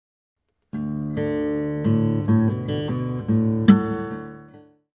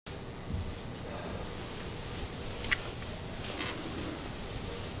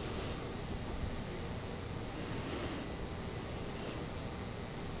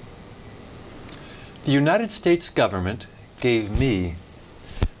The United States government gave me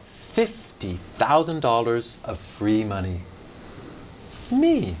 $50,000 of free money.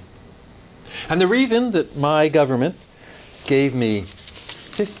 Me. And the reason that my government gave me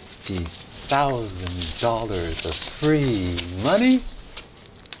 $50,000 of free money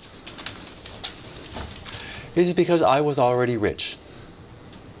is because I was already rich.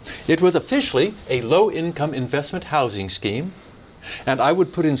 It was officially a low-income investment housing scheme, and I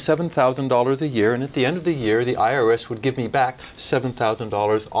would put in $7,000 a year, and at the end of the year, the IRS would give me back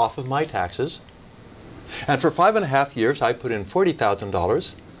 $7,000 off of my taxes. And for 5.5 years, I put in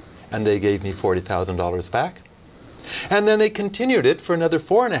 $40,000, and they gave me $40,000 back. And then they continued it for another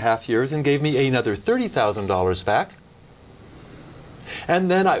 4.5 years and gave me another $30,000 back. And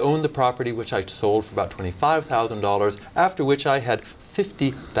then I owned the property, which I sold for about $25,000, after which I had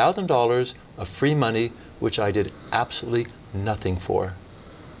 $50,000 of free money, which I did absolutely nothing for.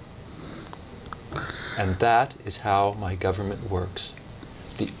 And that is how my government works.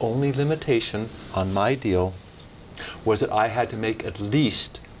 The only limitation on my deal was that I had to make at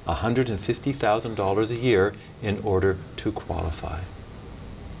least $150,000 a year in order to qualify.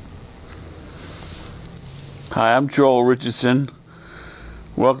 Hi, I'm Joel Richardson.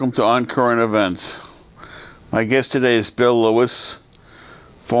 Welcome to On Current Events. My guest today is Bill Lewis,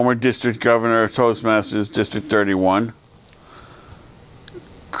 former District Governor of Toastmasters, District 31.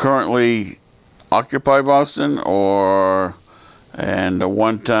 Currently occupy Boston, and a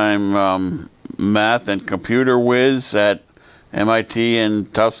one-time math and computer whiz at MIT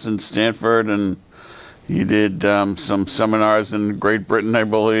and Tufts and Stanford, and you did some seminars in Great Britain, I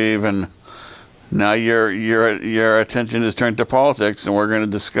believe, and now your attention is turned to politics, and we're going to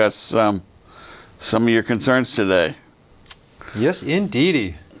discuss some of your concerns today. Yes,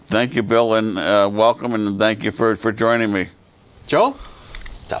 indeedy. Thank you, Bill, and welcome, and thank you for joining me. Joel,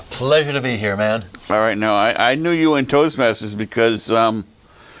 it's a pleasure to be here, man. All right, now I knew you in Toastmasters because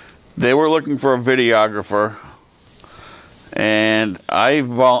they were looking for a videographer, and I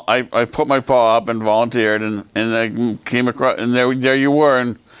put my paw up and volunteered, and I came across, and there you were,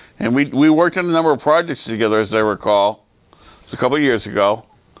 and we worked on a number of projects together, as I recall. It's a couple of years ago,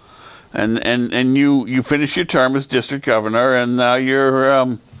 and you finished your term as district governor, and now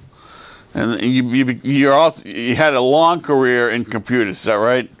you're you had a long career in computers. Is that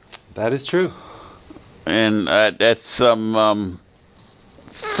right? That is true. And at some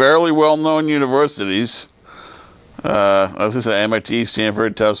fairly well-known universities, as I say, MIT,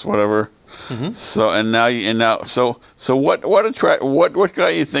 Stanford, Tufts, whatever. Mm-hmm. So what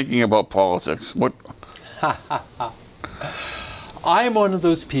got you thinking about politics? What? I am one of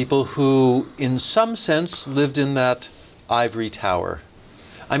those people who, in some sense, lived in that ivory tower.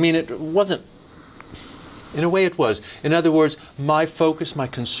 I mean, it wasn't. In a way it was. In other words, my focus, my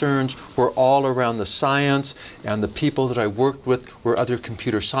concerns were all around the science, and the people that I worked with were other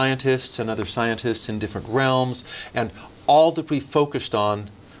computer scientists and other scientists in different realms, and all that we focused on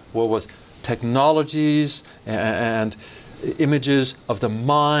was technologies and images of the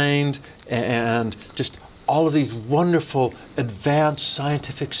mind and just all of these wonderful advanced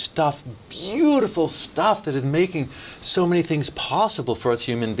scientific stuff, beautiful stuff that is making so many things possible for us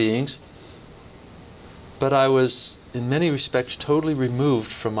human beings. But I was, in many respects, totally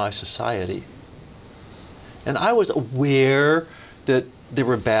removed from my society. And I was aware that there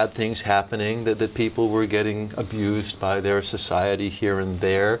were bad things happening, that people were getting abused by their society here and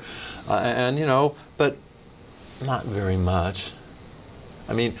there, but not very much.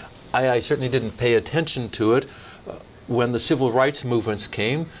 I mean, I certainly didn't pay attention to it. When the civil rights movements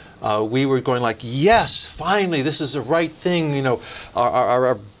came, we were going like, yes, finally, this is the right thing.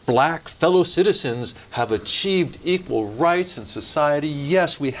 Our black fellow citizens have achieved equal rights in society.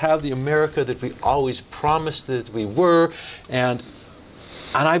 Yes, we have the America that we always promised that we were, and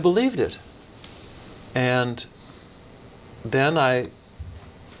I believed it. And then I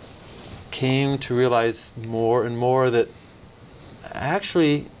came to realize more and more that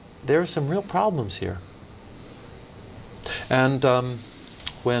actually there are some real problems here. And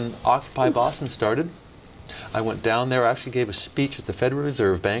when Occupy Boston started, I went down there, actually gave a speech at the Federal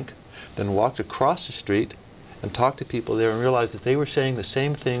Reserve Bank, then walked across the street and talked to people there and realized that they were saying the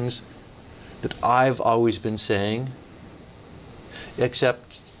same things that I've always been saying,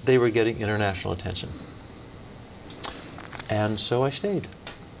 except they were getting international attention. And so I stayed.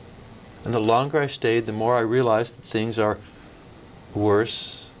 And the longer I stayed, the more I realized that things are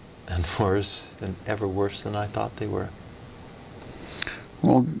worse and worse and ever worse than I thought they were.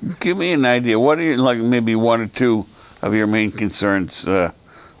 Well, give me an idea. What are maybe one or two of your main concerns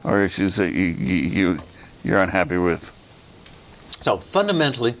or issues that you're unhappy with? So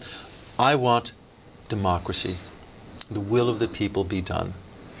fundamentally, I want democracy. The will of the people be done.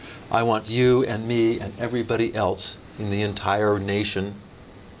 I want you and me and everybody else in the entire nation,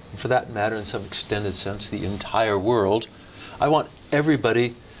 and for that matter, in some extended sense, the entire world, I want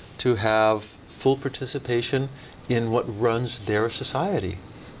everybody to have full participation in what runs their society.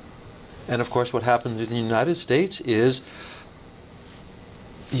 And of course, what happens in the United States is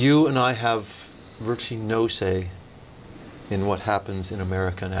you and I have virtually no say in what happens in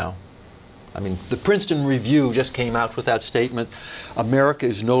America now. I mean, the Princeton Review just came out with that statement. America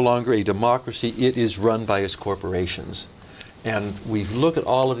is no longer a democracy, it is run by its corporations. And we look at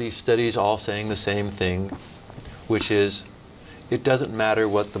all of these studies all saying the same thing, which is, it doesn't matter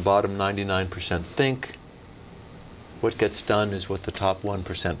what the bottom 99% think. What gets done is what the top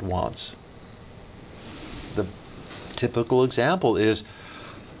 1% wants. The typical example is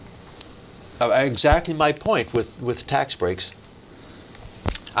exactly my point with tax breaks.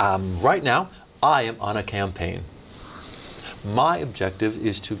 Right now, I am on a campaign. My objective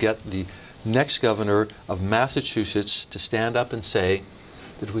is to get the next governor of Massachusetts to stand up and say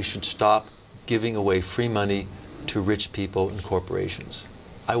that we should stop giving away free money to rich people and corporations.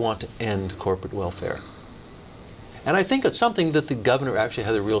 I want to end corporate welfare. And I think it's something that the governor actually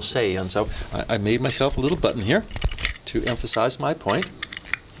has a real say in. So I made myself a little button here to emphasize my point.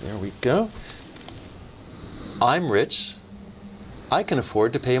 There we go. I'm rich. I can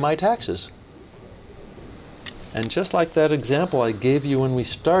afford to pay my taxes. And just like that example I gave you when we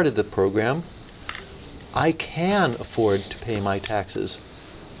started the program, I can afford to pay my taxes.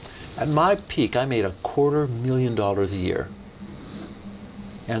 At my peak, I made $250,000 a year.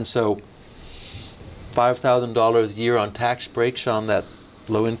 And so $5,000 a year on tax breaks on that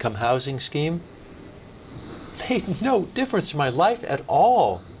low-income housing scheme made no difference to my life at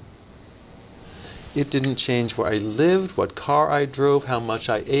all. It didn't change where I lived, what car I drove, how much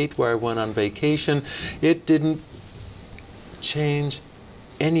I ate, where I went on vacation. It didn't change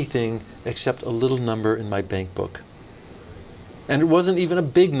anything except a little number in my bank book. And it wasn't even a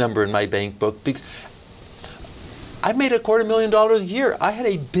big number in my bank book because I made $250,000 a year. I had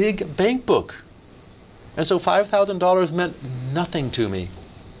a big bank book. And so $5,000 meant nothing to me.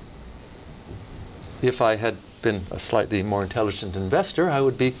 If I had been a slightly more intelligent investor, I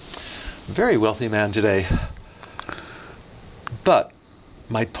would be a very wealthy man today. But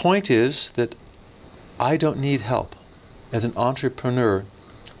my point is that I don't need help. As an entrepreneur,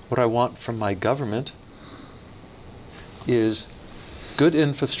 what I want from my government is good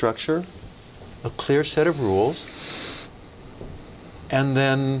infrastructure, a clear set of rules, and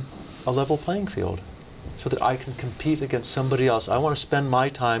then a level playing field so that I can compete against somebody else. I want to spend my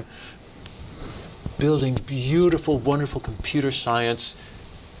time building beautiful, wonderful computer science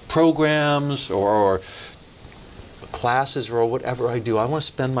programs or classes or whatever I do. I want to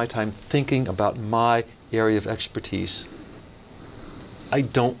spend my time thinking about my area of expertise. I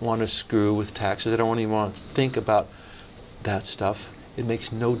don't want to screw with taxes. I don't even want to think about that stuff. It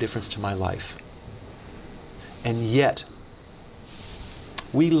makes no difference to my life. And yet,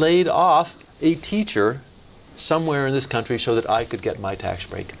 we laid off a teacher somewhere in this country so that I could get my tax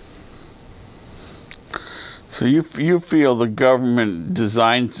break. So you feel the government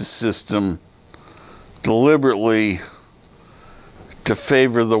designs the system deliberately to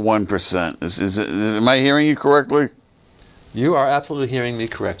favor the 1%. Am I hearing you correctly? You are absolutely hearing me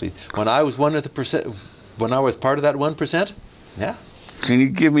correctly. When I was part of that 1%, yeah. Can you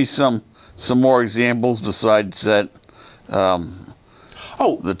give me some more examples besides that?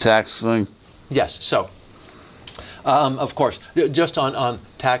 The tax thing. Yes. So, of course, just on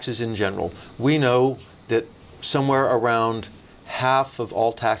taxes in general, we know that somewhere around half of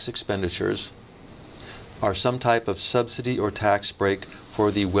all tax expenditures are some type of subsidy or tax break for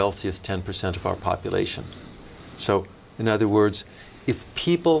the wealthiest 10% of our population. So, in other words, if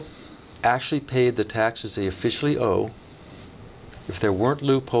people actually paid the taxes they officially owe, if there weren't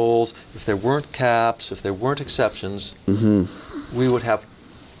loopholes, if there weren't caps, if there weren't exceptions, we would have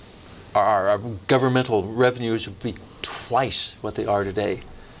our governmental revenues would be twice what they are today.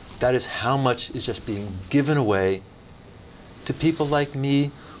 That is how much is just being given away to people like me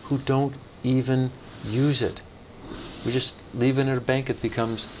who don't even use it. We just leave it in a bank, it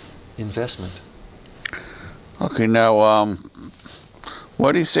becomes investment. Okay, now,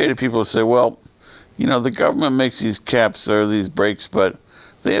 what do you say to people who say, well, you know, the government makes these caps or these breaks, but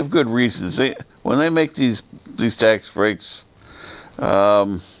they have good reasons. When they make these tax breaks, they're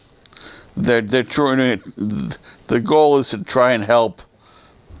trying the goal is to try and help,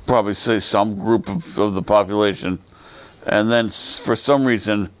 probably say some group of the population, and then for some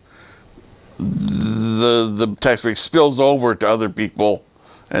reason the tax break spills over to other people,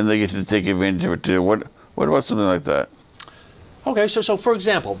 and they get to take advantage of it too. What about something like that? Okay, so for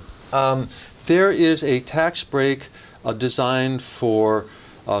example, there is a tax break designed for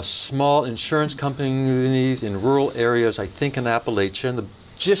small insurance companies in rural areas, I think in Appalachia. And the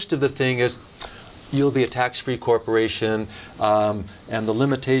gist of the thing is you'll be a tax-free corporation, and the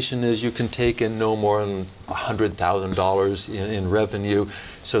limitation is you can take in no more than $100,000 in revenue,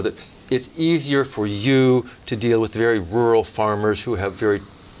 so that it's easier for you to deal with very rural farmers who have very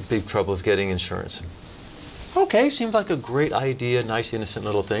big troubles getting insurance. Okay, seems like a great idea, nice innocent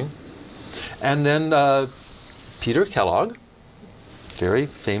little thing. And then Peter Kellogg, very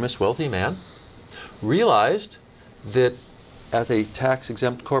famous wealthy man, realized that as a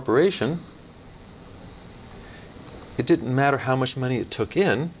tax-exempt corporation, it didn't matter how much money it took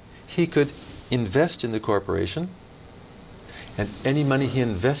in, he could invest in the corporation, and any money he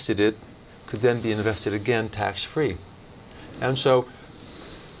invested it could then be invested again tax-free. And so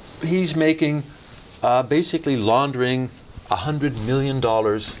he's making, basically laundering $100 million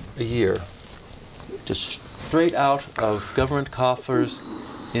a year, just straight out of government coffers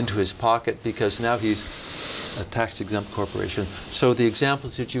into his pocket, because now he's a tax-exempt corporation. So the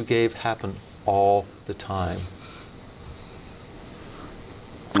examples that you gave happen all the time.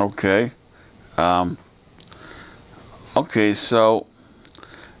 Okay. Okay, so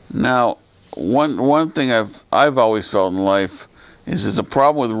now one thing I've always felt in life is that the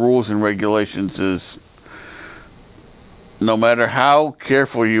problem with rules and regulations is no matter how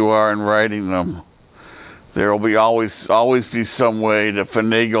careful you are in writing them, there will be always be some way to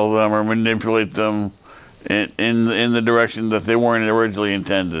finagle them or manipulate them in the direction that they weren't originally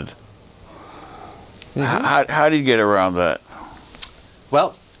intended. Mm-hmm. How do you get around that?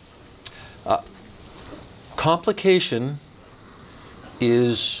 Well, complication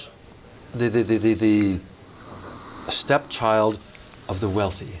is the stepchild of the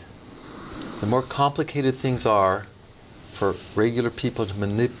wealthy. The more complicated things are for regular people to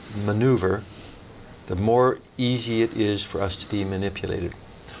maneuver, the more easy it is for us to be manipulated.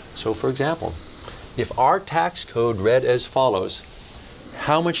 So, for example, if our tax code read as follows: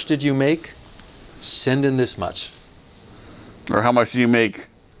 how much did you make? Send in this much. Or how much do you make?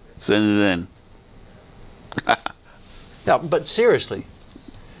 Send it in. Yeah, but seriously,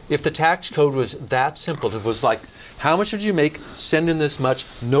 if the tax code was that simple, if it was like, how much did you make? Send in this much,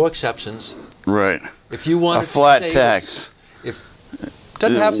 no exceptions. Right. If you wanted a flat to tax. It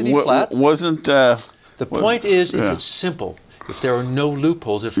doesn't have to be flat. Wasn't the point is, if it's simple, if there are no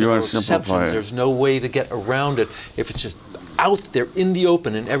loopholes, if there are no exceptions, there's no way to get around it. If it's just out there in the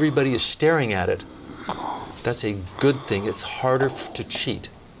open and everybody is staring at it, that's a good thing. It's harder to cheat.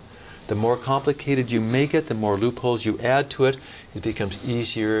 The more complicated you make it, the more loopholes you add to it, it becomes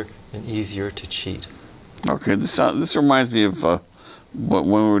easier and easier to cheat. Okay, this reminds me of when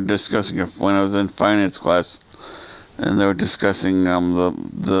we were discussing it when I was in finance class, and they were discussing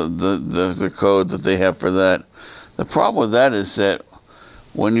the code that they have for that. The problem with that is that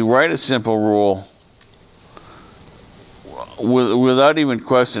when you write a simple rule, without even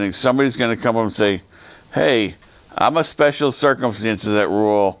questioning, somebody's going to come up and say, "Hey, I'm a special circumstance to that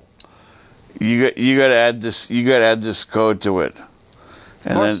rule. You got to add this. You got to add this code to it."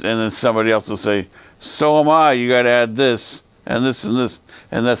 And then somebody else will say, "So am I. You got to add this and this and this,"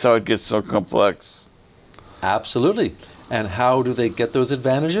 and that's how it gets so complex. Absolutely. And how do they get those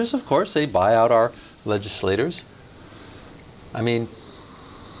advantages? Of course, they buy out our legislators. I mean,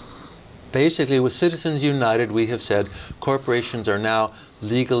 basically, with Citizens United, we have said corporations are now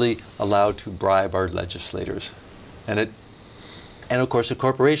legally allowed to bribe our legislators, and of course, the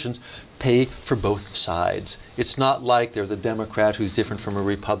corporations pay for both sides. It's not like they're the Democrat who's different from a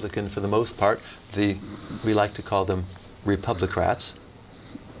Republican for the most part. We like to call them Republicrats.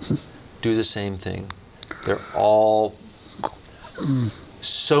 Do the same thing. They're all,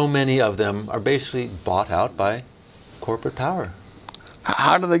 so many of them are basically bought out by corporate power.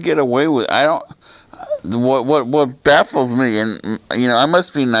 How do they get away with it? I don't. What baffles me, and I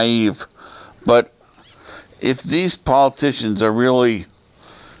must be naive, but if these politicians are really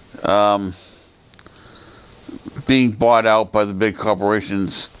being bought out by the big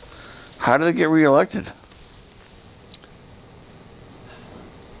corporations, how do they get reelected?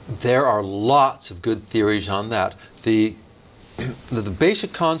 There are lots of good theories on that. The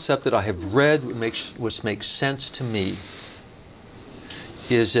basic concept that I have read, which makes sense to me,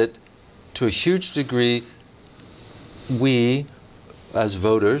 is that to a huge degree, we, as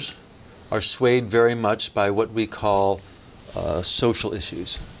voters, are swayed very much by what we call social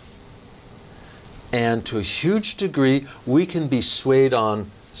issues. And to a huge degree, we can be swayed on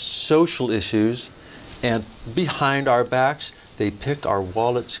social issues, and behind our backs, They pick our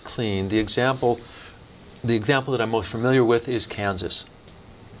wallets clean. The example that I'm most familiar with is Kansas.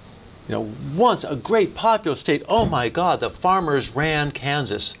 You know, once a great popular state, oh my God, the farmers ran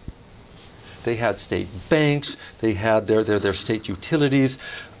Kansas. They had state banks, they had their state utilities,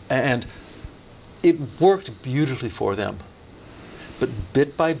 and it worked beautifully for them. But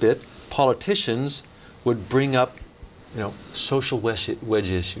bit by bit, politicians would bring up, you know, social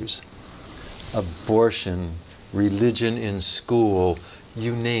wedge issues, abortion, religion in school,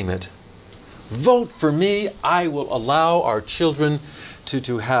 you name it. Vote for me, I will allow our children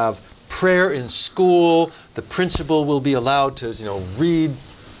to have prayer in school, the principal will be allowed to, you know, read.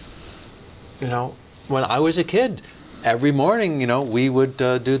 You know, when I was a kid, every morning, you know, we would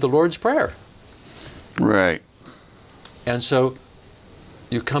do the Lord's Prayer. Right. And so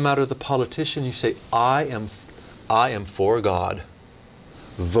you come out of the politician, you say, I am for God.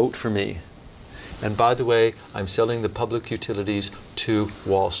 Vote for me. And by the way, I'm selling the public utilities to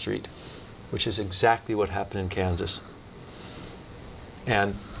Wall Street, which is exactly what happened in Kansas.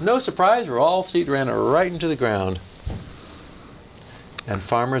 And no surprise, Wall Street ran right into the ground. And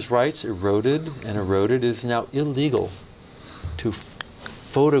farmers' rights eroded and eroded. It is now illegal to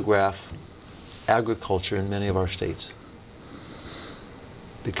photograph agriculture in many of our states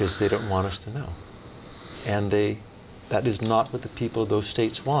because they don't want us to know. And that is not what the people of those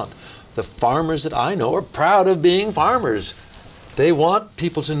states want. The farmers that I know are proud of being farmers. They want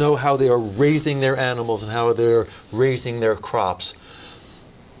people to know how they are raising their animals and how they're raising their crops.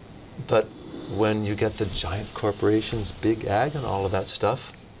 But when you get the giant corporations, big ag and all of that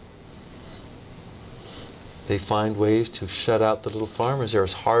stuff, they find ways to shut out the little farmers.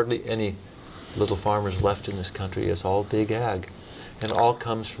 There's hardly any little farmers left in this country. It's all big ag. And it all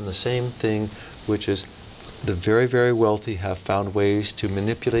comes from the same thing, which is the very, very wealthy have found ways to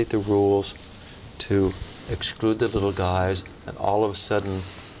manipulate the rules to exclude the little guys, and all of a sudden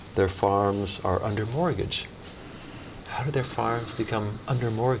their farms are under mortgage. How do their farms become under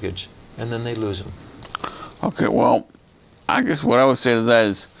mortgage? And then they lose them. Okay, well, I guess what I would say to that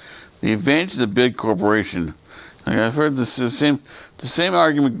is the advantage of the big corporation. Like I've heard the same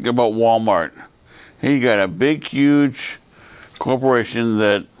argument about Walmart. Here you got a big, huge corporation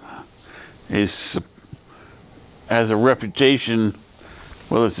that has a reputation,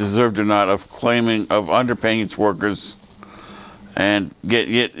 whether it's deserved or not, of underpaying its workers, and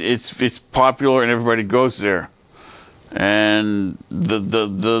it's popular and everybody goes there. And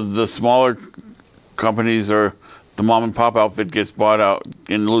the smaller companies, or the mom and pop outfit, gets bought out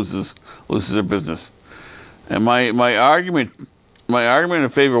and loses their business. And my argument in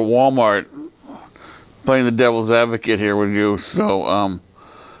favor of Walmart, playing the devil's advocate here with you,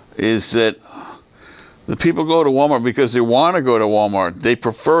 is that the people go to Walmart because they want to go to Walmart. They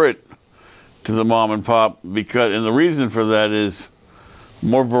prefer it to the mom and pop and the reason for that is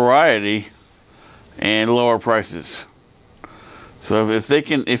more variety and lower prices. So if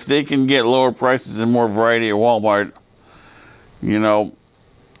they can get lower prices and more variety at Walmart, you know,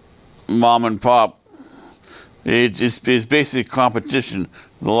 mom and pop, it's basic competition,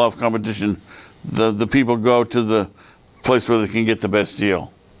 the law of competition. The people go to the place where they can get the best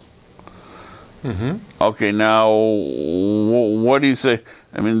deal. Mm-hmm. Okay, now what do you say?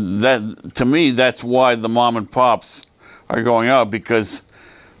 I mean, that to me, that's why the mom and pops are going out, because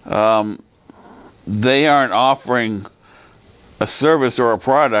they aren't offering a service or a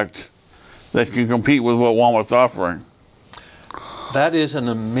product that can compete with what Walmart's offering. That is an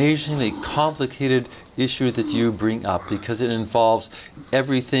amazingly complicated issue that you bring up, because it involves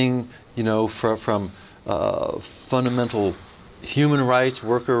everything, you know, from fundamental human rights,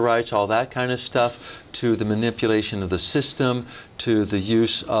 worker rights, all that kind of stuff, to the manipulation of the system, to the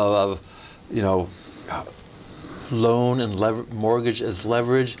use of you know, loan and mortgage as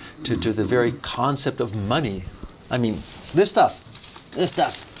leverage, to the very concept of money. I mean, this stuff,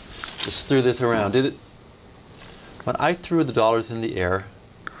 just threw this around. Did it? When I threw the dollars in the air,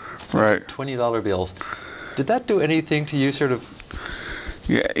 right, $20 bills, did that do anything to you, sort of?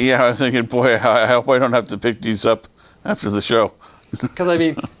 Yeah, I was thinking, boy, I hope I don't have to pick these up after the show. Because, I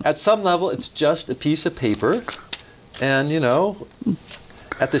mean, at some level, it's just a piece of paper. And, you know,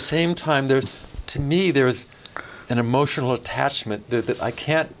 at the same time, to me, there's an emotional attachment that I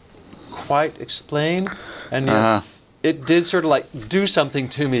can't quite explain. And yet, it did sort of like do something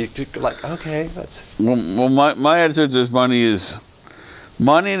to me. Like, okay, that's... Well, my attitude to money is,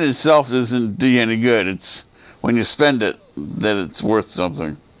 money in itself doesn't do you any good. It's when you spend it that it's worth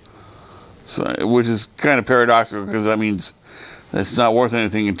something. So, which is kind of paradoxical, because that means it's not worth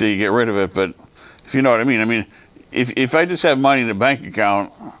anything until you get rid of it. But if you know what I mean, if I just have money in a bank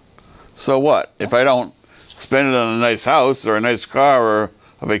account, so what? If I don't spend it on a nice house or a nice car or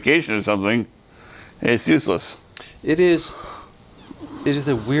a vacation or something, it's useless. It is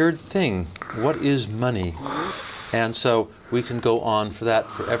a weird thing. What is money? And so we can go on for that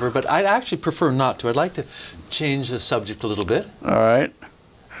forever, but I'd actually prefer not to. I'd like to change the subject a little bit. All right.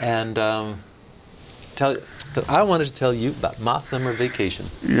 And I wanted to tell you about my summer vacation.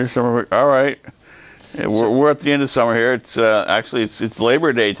 Your summer, all right. We're at the end of summer here. It's actually it's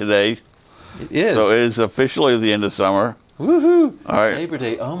Labor Day today. It is. So it is officially the end of summer. Woohoo! All right. Labor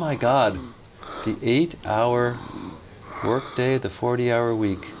Day. Oh my God. The 8-hour work day, the 40-hour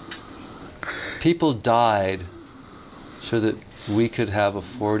week. People died so that we could have a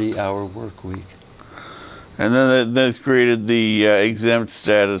 40-hour work week. And then they created the exempt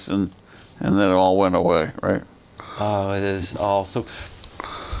status, and then it all went away, right? Oh, it is all so.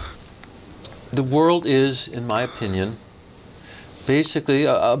 The world is, in my opinion, basically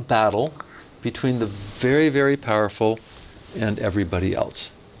a battle between the very, very powerful and everybody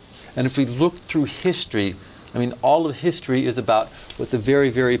else. And if we look through history, I mean, all of history is about what the very,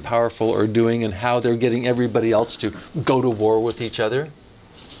 very powerful are doing and how they're getting everybody else to go to war with each other.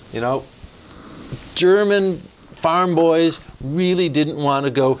 You know, German farm boys really didn't want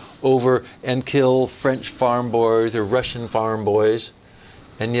to go over and kill French farm boys or Russian farm boys,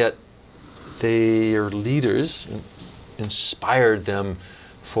 and yet their leaders inspired them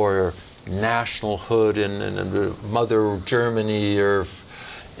for nationalhood and Mother Germany or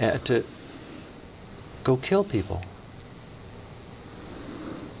to go kill people.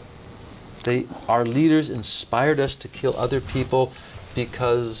 Our leaders inspired us to kill other people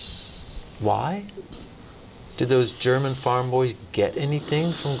because why? Did those German farm boys get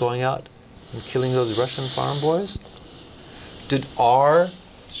anything from going out and killing those Russian farm boys? Did our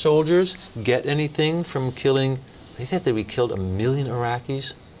soldiers get anything from killing? They said that we killed 1 million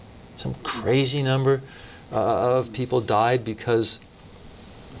Iraqis. Some crazy number of people died because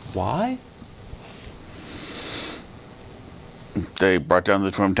why? They brought down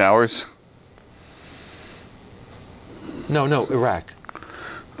the Twin Towers? No, Iraq.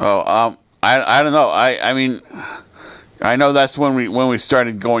 Oh, I don't know. I mean, I know that's when we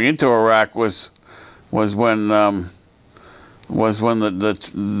started going into Iraq was when the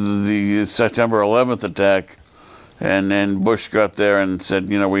September 11th attack, and then Bush got there and said,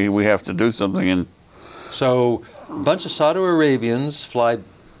 you know, we have to do something. And so a bunch of Saudi Arabians fly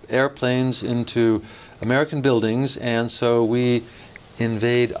airplanes into American buildings, and so we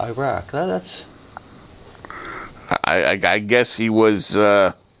invade Iraq. That's. I guess he was,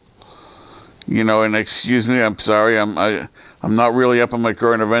 you know, and excuse me, I'm sorry, I'm not really up on my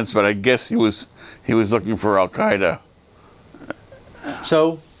current events, but I guess he was looking for Al Qaeda.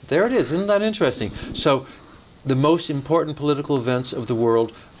 So there it is. Isn't that interesting? So the most important political events of the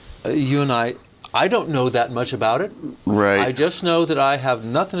world, you and I don't know that much about it. Right. I just know that I have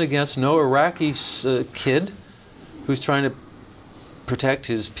nothing against no Iraqi kid who's trying to protect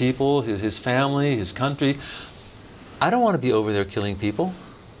his people, his family, his country. I don't want to be over there killing people,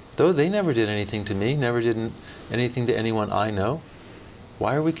 though they never did anything to me, never did anything to anyone I know.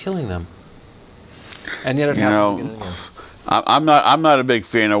 Why are we killing them? And yet it happens again and again. I'm not a big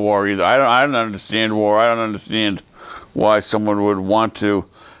fan of war either. I don't understand war. I don't understand why someone would want to.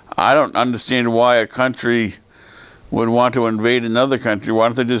 I don't understand why a country would want to invade another country. Why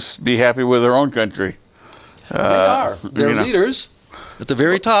don't they just be happy with their own country? They are. Their leaders at the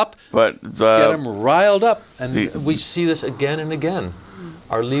very top but get them riled up. And we see this again and again.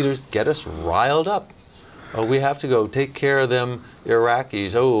 Our leaders get us riled up. Oh, we have to go take care of them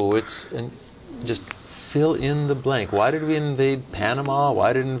Iraqis. Oh, and just fill in the blank. Why did we invade Panama?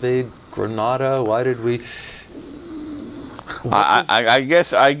 Why did we invade Grenada? Why did we... I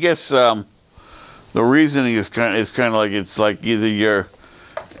guess the reasoning is kind of like, it's like either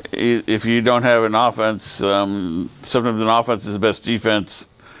if you don't have an offense, sometimes an offense is the best defense.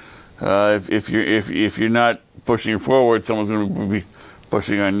 If you're not pushing forward, someone's going to be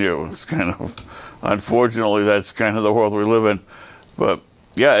pushing on you. It's kind of, unfortunately, that's kind of the world we live in. But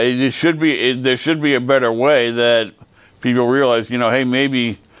yeah, there should be a better way that people realize, you know, hey,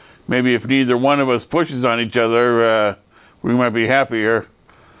 maybe if neither one of us pushes on each other, we might be happier.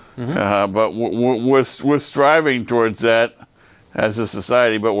 Mm-hmm. But we're striving towards that as a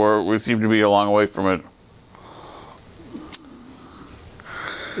society, but we seem to be a long way from it.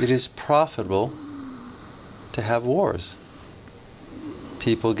 It is profitable to have wars.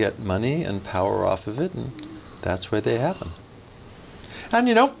 People get money and power off of it, and that's where they happen. And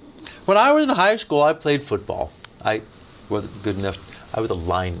you know, when I was in high school, I played football. I wasn't good enough. I was a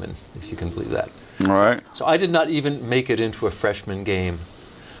lineman, if you can believe that. All right. So I did not even make it into a freshman game.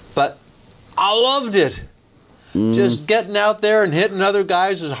 But I loved it. Just getting out there and hitting other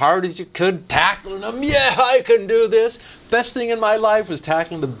guys as hard as you could, tackling them. Yeah, I can do this. Best thing in my life was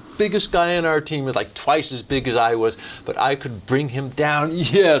tackling the biggest guy in our team, was like twice as big as I was, but I could bring him down.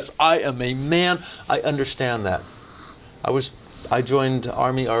 Yes, I am a man. I understand that. I joined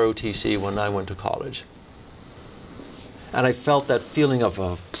Army ROTC when I went to college. And I felt that feeling of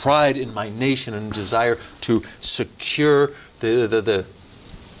pride in my nation and desire to secure the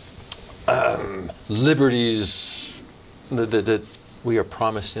liberties that we are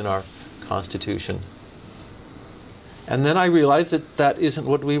promised in our Constitution. And then I realized that that isn't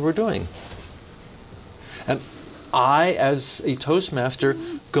what we were doing. And I, as a Toastmaster,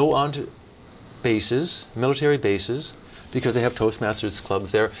 go onto bases, military bases, because they have Toastmasters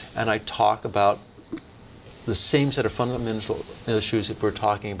clubs there, and I talk about the same set of fundamental issues that we're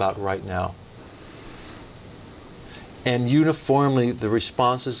talking about right now. And uniformly, the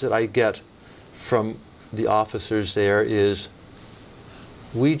responses that I get from the officers there is,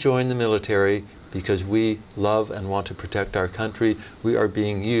 we join the military because we love and want to protect our country. We are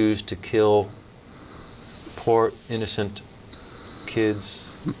being used to kill poor, innocent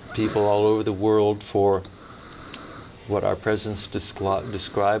kids, people all over the world for what our presidents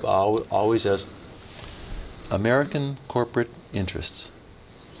describe always as American corporate interests.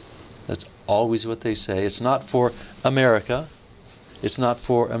 That's always what they say. It's not for America. It's not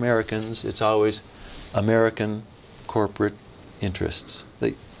for Americans. It's always American corporate interests.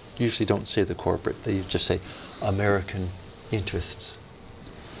 They usually don't say the corporate. They just say American interests.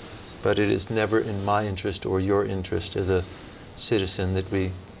 But it is never in my interest or your interest as a citizen that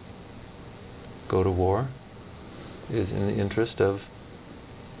we go to war. It is in the interest of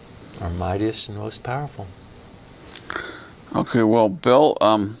our mightiest and most powerful. Okay, well, Bill,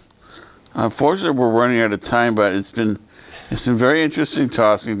 unfortunately we're running out of time, but it's been very interesting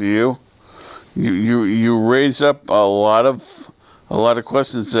talking to you. You raise up a lot of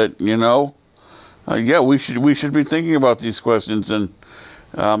questions that, you know, yeah, we should be thinking about these questions, and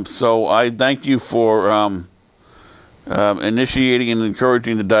so I thank you for initiating and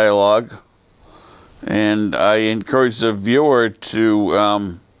encouraging the dialogue, and I encourage the viewer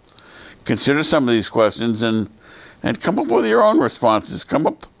to consider some of these questions and come up with your own responses.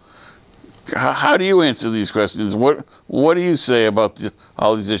 How do you answer these questions? What do you say about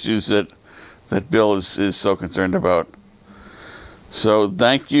all these issues that Bill is so concerned about? So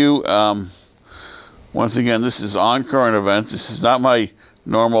thank you. Once again, this is on current events. This is not my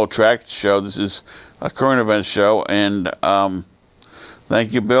normal track show. This is a current events show. And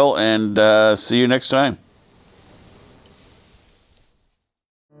thank you, Bill, and see you next time.